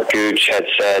Mark Gooch had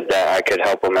said that I could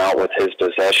help him out with his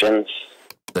possessions.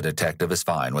 The detective is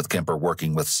fine with Kemper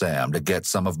working with Sam to get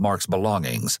some of Mark's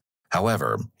belongings.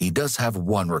 However, he does have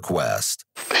one request.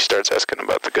 He starts asking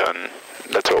about the gun.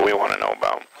 That's what we want to know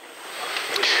about.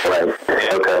 Right.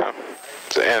 And, okay.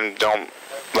 And don't,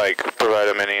 provide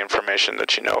him any information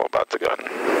that you know about the gun.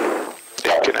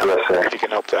 If you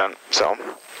can help that. So,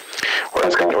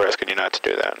 we're asking you not to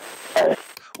do that.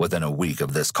 Within a week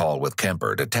of this call with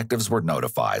Kemper, detectives were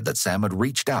notified that Sam had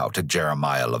reached out to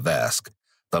Jeremiah Levesque,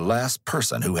 the last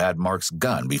person who had Mark's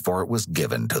gun before it was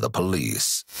given to the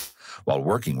police. While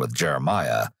working with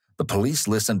Jeremiah, the police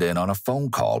listened in on a phone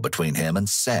call between him and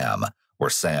Sam, where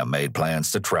Sam made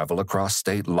plans to travel across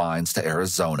state lines to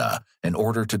Arizona in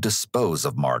order to dispose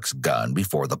of Mark's gun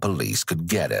before the police could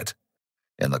get it.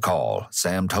 In the call,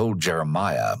 Sam told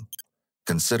Jeremiah,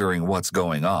 "Considering what's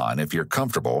going on, if you're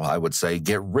comfortable, I would say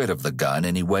get rid of the gun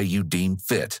any way you deem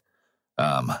fit.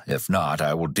 If not,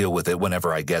 I will deal with it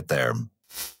whenever I get there."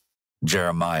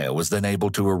 Jeremiah was then able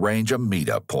to arrange a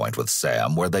meetup point with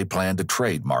Sam where they planned to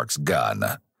trade Mark's gun.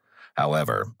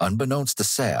 However, unbeknownst to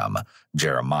Sam,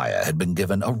 Jeremiah had been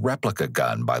given a replica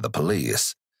gun by the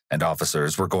police, and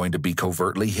officers were going to be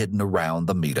covertly hidden around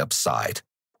the meetup site,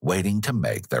 waiting to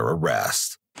make their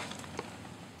arrest.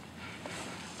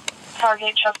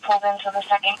 Target just pulled into the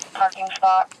second parking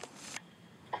spot.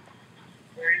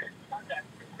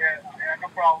 Yeah, no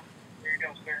problem. There you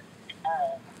go, sir.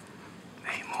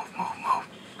 Hey, move.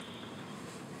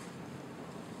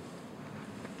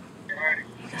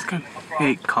 That's good.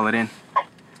 Hey, call it in. I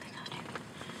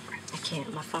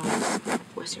can't. My phone.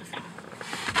 Where's your phone?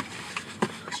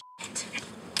 Oh, shit.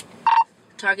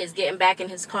 Target's getting back in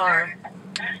his car.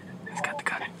 He's got the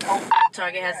gun.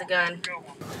 Target has a gun.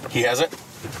 He has it?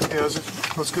 He has it.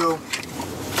 Let's go.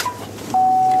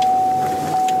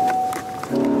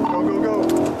 Go.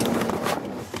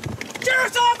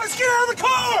 Sheriff's office, get out of the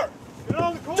car! Get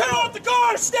on the car. Turn off the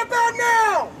car! Step out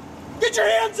now! Get your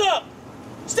hands up!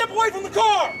 Step away from the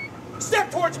car!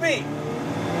 Step towards me!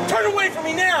 Turn away from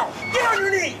me now! Get on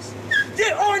your knees!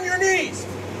 Get on your knees!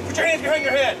 Put your hands behind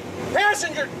your head!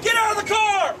 Passenger, get out of the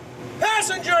car!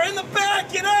 Passenger, in the back,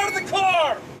 get out of the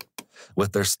car!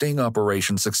 With their sting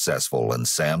operation successful and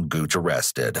Sam Gooch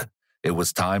arrested, it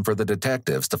was time for the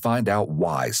detectives to find out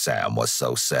why Sam was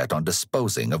so set on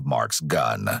disposing of Mark's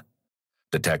gun.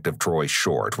 Detective Troy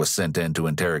Short was sent in to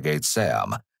interrogate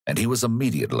Sam, and he was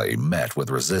immediately met with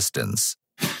resistance.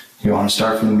 You want to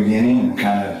start from the beginning and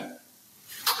kind of...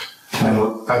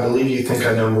 I believe you think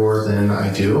I know more than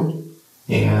I do,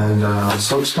 and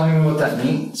so explain to me what that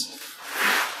means.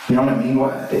 You know what I mean?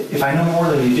 If I know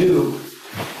more than you do,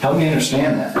 help me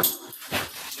understand that.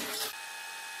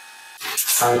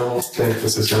 I don't think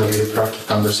this is going to be a productive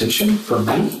conversation for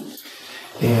me,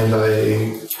 and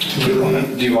I...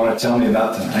 Do you want to tell me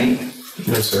about tonight?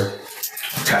 No, sir.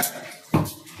 Okay.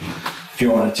 Do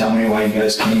you want to tell me why you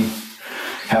guys came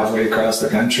halfway across the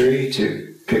country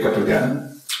to pick up a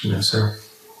gun? No, sir.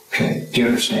 Okay. Do you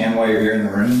understand why you're here in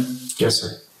the room? Yes,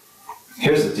 sir.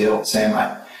 Here's the deal, Sam.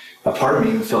 A part of me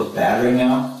even feels bad right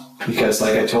now because,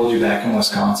 like I told you back in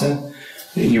Wisconsin,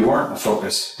 you weren't a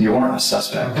focus. You weren't a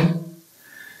suspect. Mm-hmm.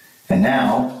 And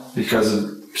now, because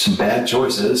of some bad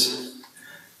choices,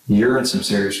 you're in some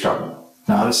serious trouble.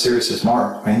 Not as serious as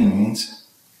Mark by any means.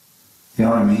 You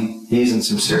know what I mean? He's in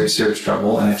some serious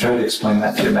trouble, and I tried to explain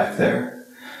that to you back there.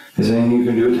 Is there anything you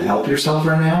can do to help yourself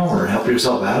right now, or help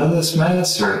yourself out of this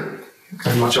mess, or...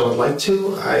 As much as I would like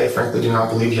to, I frankly do not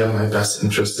believe you have my best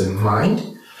interest in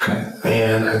mind. Okay.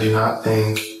 And I do not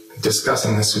think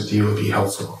discussing this with you would be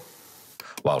helpful.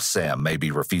 While Sam may be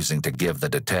refusing to give the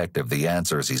detective the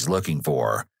answers he's looking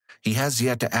for, he has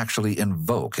yet to actually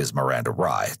invoke his Miranda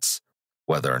rights.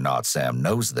 Whether or not Sam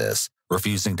knows this,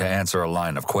 refusing to answer a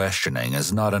line of questioning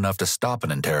is not enough to stop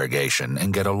an interrogation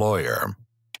and get a lawyer.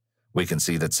 We can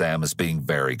see that Sam is being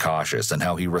very cautious in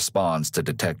how he responds to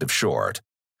Detective Short.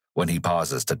 When he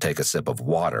pauses to take a sip of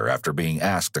water after being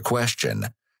asked a question,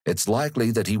 it's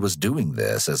likely that he was doing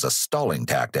this as a stalling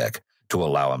tactic to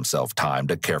allow himself time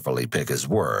to carefully pick his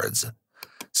words.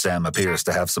 Sam appears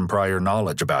to have some prior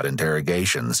knowledge about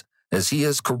interrogations, as he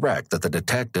is correct that the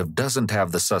detective doesn't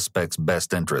have the suspect's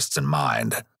best interests in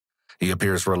mind. He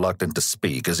appears reluctant to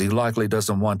speak as he likely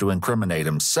doesn't want to incriminate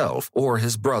himself or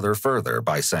his brother further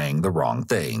by saying the wrong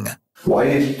thing. Why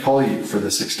did he call you for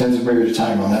this extended period of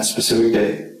time on that specific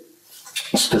day?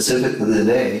 Specifically the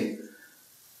day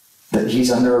that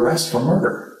he's under arrest for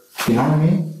murder. You know what I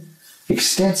mean?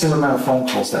 Extensive amount of phone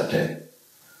calls that day.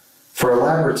 For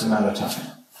elaborate amount of time.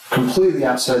 Completely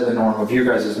outside the norm of your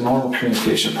guys' normal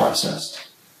communication process.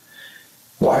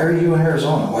 Why are you in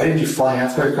Arizona? Why did you fly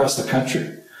halfway across the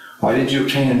country? Why did you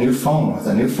obtain a new phone with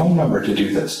a new phone number to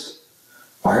do this?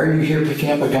 Why are you here picking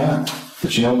up a gun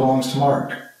that you know belongs to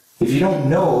Mark? If you don't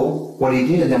know what he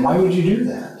did, then why would you do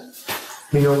that?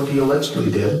 We know what he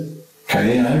allegedly did.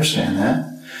 Okay, I understand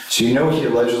that. So you know he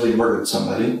allegedly murdered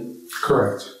somebody?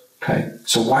 Correct. Okay,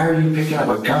 so why are you picking up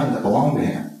a gun that belonged to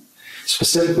him?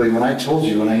 Specifically, when I told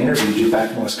you, when I interviewed you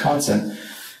back in Wisconsin,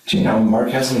 do you know Mark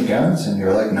has any guns? And you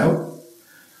were like, no,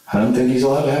 I don't think he's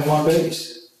allowed to have one on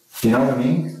base. You know what I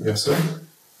mean? Yes, sir.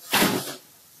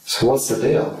 So what's the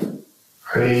deal?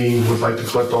 I would like to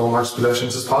collect all of Mark's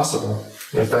possessions as possible.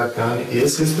 If that gun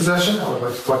is his possession, I would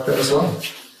like to collect that as well.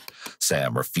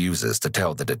 Sam refuses to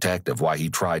tell the detective why he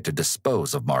tried to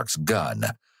dispose of Mark's gun,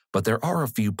 but there are a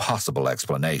few possible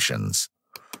explanations.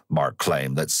 Mark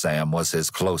claimed that Sam was his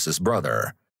closest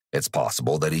brother. It's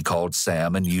possible that he called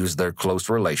Sam and used their close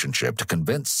relationship to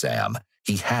convince Sam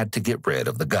he had to get rid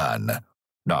of the gun.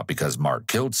 Not because Mark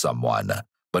killed someone,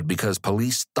 but because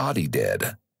police thought he did.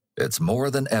 It's more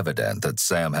than evident that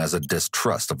Sam has a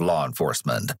distrust of law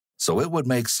enforcement, so it would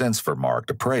make sense for Mark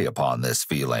to prey upon this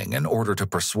feeling in order to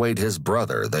persuade his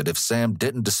brother that if Sam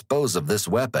didn't dispose of this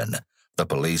weapon, the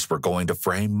police were going to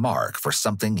frame Mark for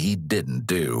something he didn't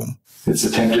do. It's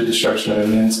attempted destruction of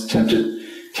evidence, attempted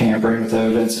tampering with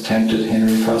evidence, attempted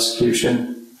hindering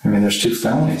prosecution. I mean, there's 2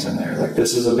 felonies in there. Like,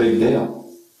 this is a big deal.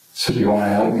 So do you want to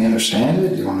help me understand it?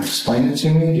 Do you want to explain it to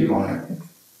me? Do you want to...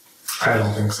 I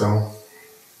don't think so.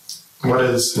 What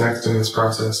is next in this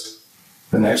process?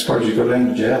 The next part is you go down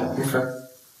to jail.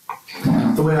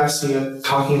 Okay. The way I see it,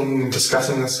 talking and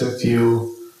discussing this with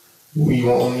you, we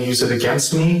will only use it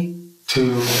against me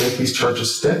to make these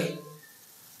charges stick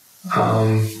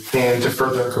and to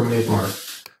further incriminate Mark.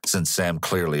 Since Sam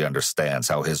clearly understands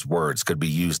how his words could be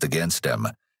used against him,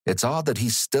 it's odd that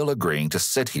he's still agreeing to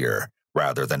sit here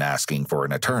rather than asking for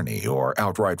an attorney or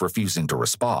outright refusing to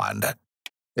respond.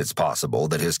 It's possible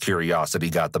that his curiosity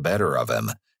got the better of him,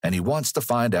 and he wants to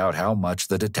find out how much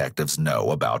the detectives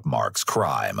know about Mark's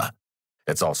crime.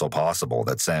 It's also possible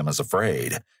that Sam is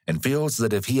afraid and feels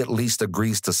that if he at least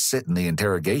agrees to sit in the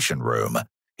interrogation room,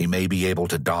 he may be able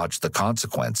to dodge the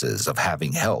consequences of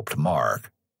having helped Mark.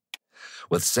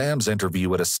 With Sam's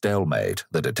interview at a stalemate,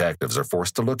 the detectives are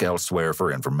forced to look elsewhere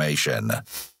for information.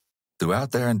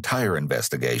 Throughout their entire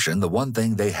investigation, the one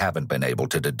thing they haven't been able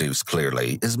to deduce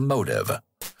clearly is motive.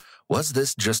 Was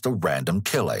this just a random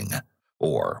killing?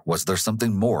 Or was there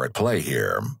something more at play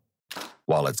here?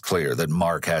 While it's clear that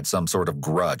Mark had some sort of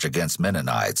grudge against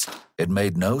Mennonites, it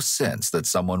made no sense that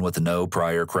someone with no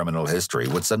prior criminal history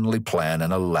would suddenly plan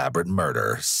an elaborate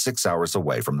murder 6 hours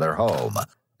away from their home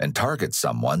and target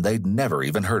someone they'd never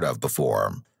even heard of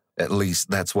before. At least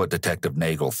that's what Detective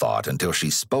Nagel thought until she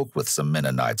spoke with some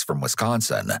Mennonites from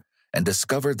Wisconsin and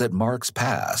discovered that Mark's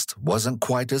past wasn't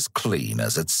quite as clean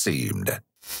as it seemed.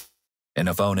 In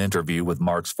a phone interview with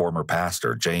Mark's former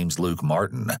pastor, James Luke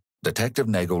Martin, Detective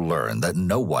Nagel learned that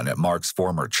no one at Mark's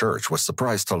former church was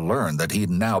surprised to learn that he'd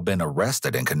now been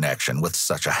arrested in connection with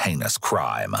such a heinous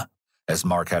crime, as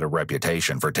Mark had a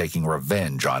reputation for taking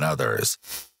revenge on others.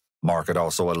 Mark had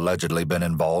also allegedly been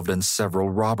involved in several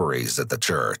robberies at the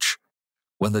church.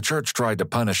 When the church tried to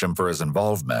punish him for his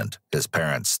involvement, his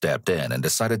parents stepped in and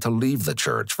decided to leave the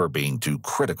church for being too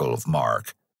critical of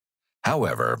Mark.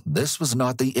 However, this was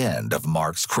not the end of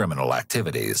Mark's criminal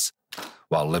activities.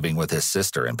 While living with his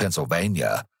sister in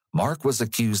Pennsylvania, Mark was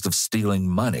accused of stealing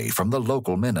money from the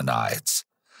local Mennonites.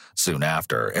 Soon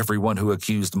after, everyone who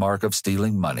accused Mark of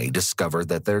stealing money discovered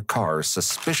that their cars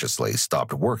suspiciously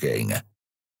stopped working.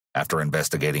 After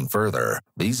investigating further,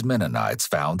 these Mennonites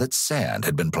found that sand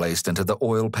had been placed into the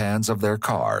oil pans of their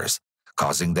cars,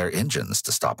 causing their engines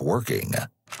to stop working.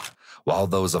 While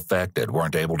those affected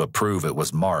weren't able to prove it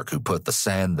was Mark who put the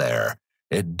sand there,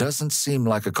 it doesn't seem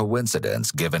like a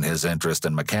coincidence given his interest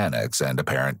in mechanics and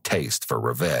apparent taste for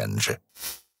revenge.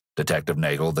 Detective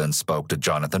Nagel then spoke to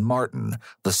Jonathan Martin,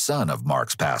 the son of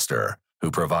Mark's pastor, who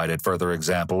provided further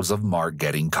examples of Mark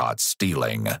getting caught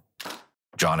stealing.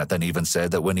 Jonathan even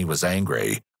said that when he was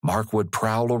angry, Mark would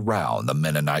prowl around the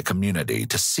Mennonite community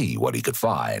to see what he could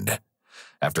find.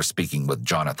 After speaking with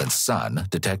Jonathan's son,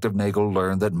 Detective Nagel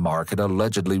learned that Mark had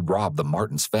allegedly robbed the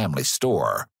Martins' family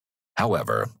store.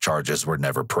 However, charges were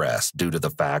never pressed due to the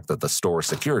fact that the store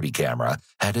security camera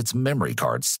had its memory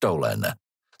card stolen,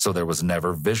 so there was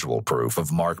never visual proof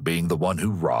of Mark being the one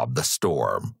who robbed the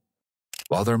store.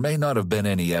 While there may not have been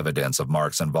any evidence of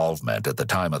Mark's involvement at the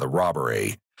time of the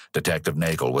robbery, Detective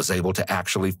Nagel was able to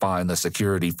actually find the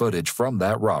security footage from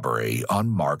that robbery on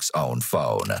Mark's own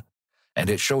phone, and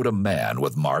it showed a man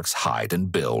with Mark's height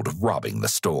and build robbing the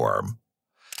store.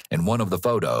 In one of the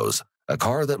photos, a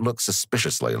car that looked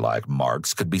suspiciously like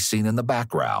Mark's could be seen in the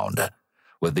background.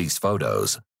 With these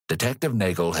photos, Detective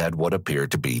Nagel had what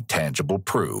appeared to be tangible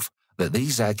proof that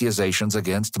these accusations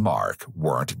against Mark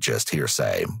weren't just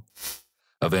hearsay.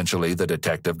 Eventually, the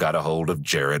detective got a hold of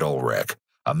Jared Ulrich,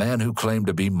 a man who claimed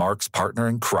to be Mark's partner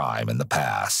in crime in the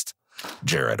past.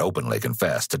 Jared openly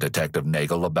confessed to Detective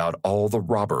Nagel about all the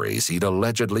robberies he'd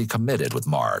allegedly committed with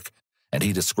Mark, and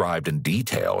he described in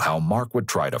detail how Mark would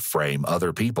try to frame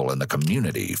other people in the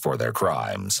community for their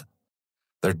crimes.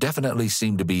 There definitely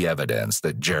seemed to be evidence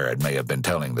that Jared may have been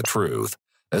telling the truth,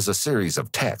 as a series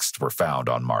of texts were found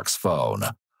on Mark's phone,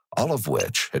 all of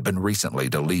which had been recently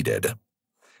deleted.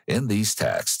 In these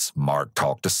texts, Mark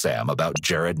talked to Sam about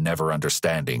Jared never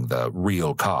understanding the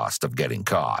real cost of getting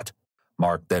caught.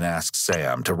 Mark then asked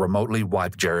Sam to remotely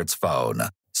wipe Jared's phone,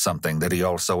 something that he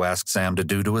also asked Sam to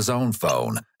do to his own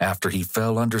phone after he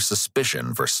fell under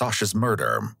suspicion for Sasha's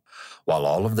murder. While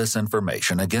all of this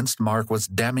information against Mark was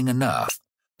damning enough,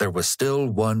 there was still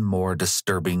one more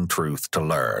disturbing truth to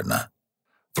learn.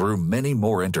 Through many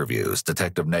more interviews,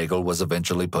 Detective Nagel was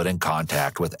eventually put in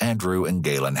contact with Andrew and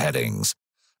Galen Headings,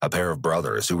 a pair of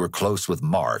brothers who were close with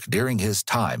Mark during his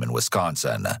time in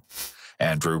Wisconsin.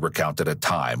 Andrew recounted a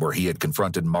time where he had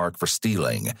confronted Mark for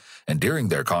stealing, and during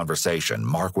their conversation,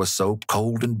 Mark was so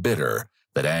cold and bitter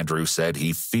that Andrew said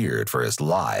he feared for his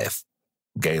life.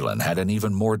 Galen had an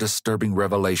even more disturbing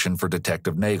revelation for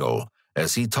Detective Nagel,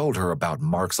 as he told her about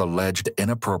Mark's alleged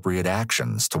inappropriate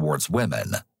actions towards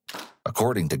women.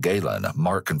 According to Galen,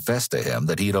 Mark confessed to him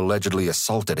that he had allegedly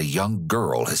assaulted a young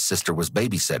girl his sister was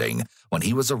babysitting when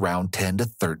he was around 10 to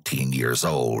 13 years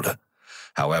old.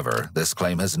 However, this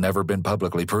claim has never been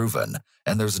publicly proven,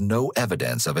 and there's no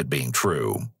evidence of it being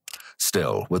true.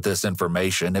 Still, with this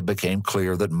information, it became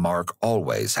clear that Mark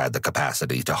always had the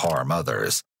capacity to harm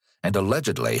others, and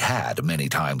allegedly had many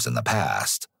times in the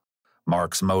past.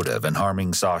 Mark's motive in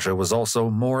harming Sasha was also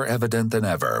more evident than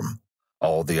ever.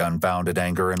 All the unfounded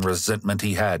anger and resentment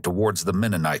he had towards the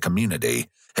Mennonite community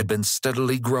had been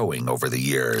steadily growing over the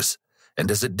years,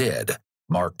 and as it did,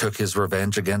 Mark took his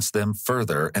revenge against them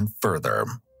further and further.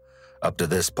 Up to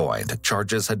this point,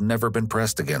 charges had never been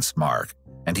pressed against Mark,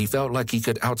 and he felt like he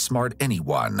could outsmart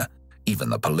anyone, even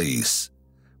the police.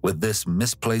 With this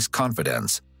misplaced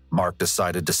confidence, Mark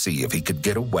decided to see if he could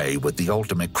get away with the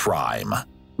ultimate crime,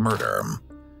 murder.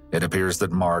 It appears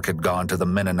that Mark had gone to the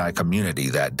Mennonite community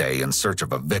that day in search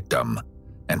of a victim,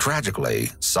 and tragically,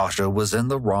 Sasha was in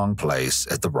the wrong place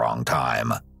at the wrong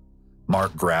time.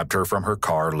 Mark grabbed her from her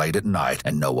car late at night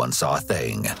and no one saw a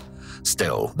thing.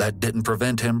 Still, that didn't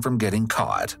prevent him from getting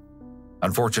caught.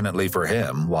 Unfortunately for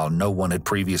him, while no one had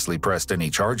previously pressed any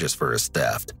charges for his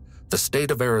theft, the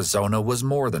state of Arizona was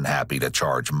more than happy to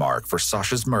charge Mark for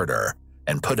Sasha's murder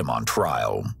and put him on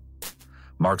trial.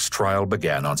 Mark's trial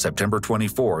began on September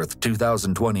 24,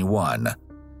 2021.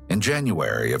 In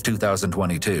January of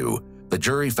 2022, the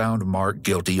jury found Mark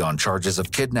guilty on charges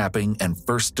of kidnapping and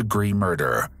first-degree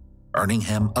murder, earning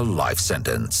him a life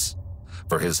sentence.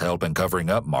 For his help in covering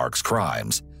up Mark's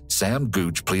crimes, Sam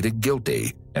Gooch pleaded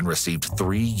guilty and received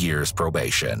 3 years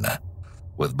probation.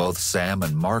 With both Sam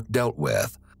and Mark dealt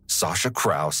with, Sasha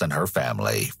Krause and her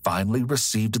family finally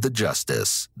received the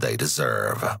justice they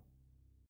deserve.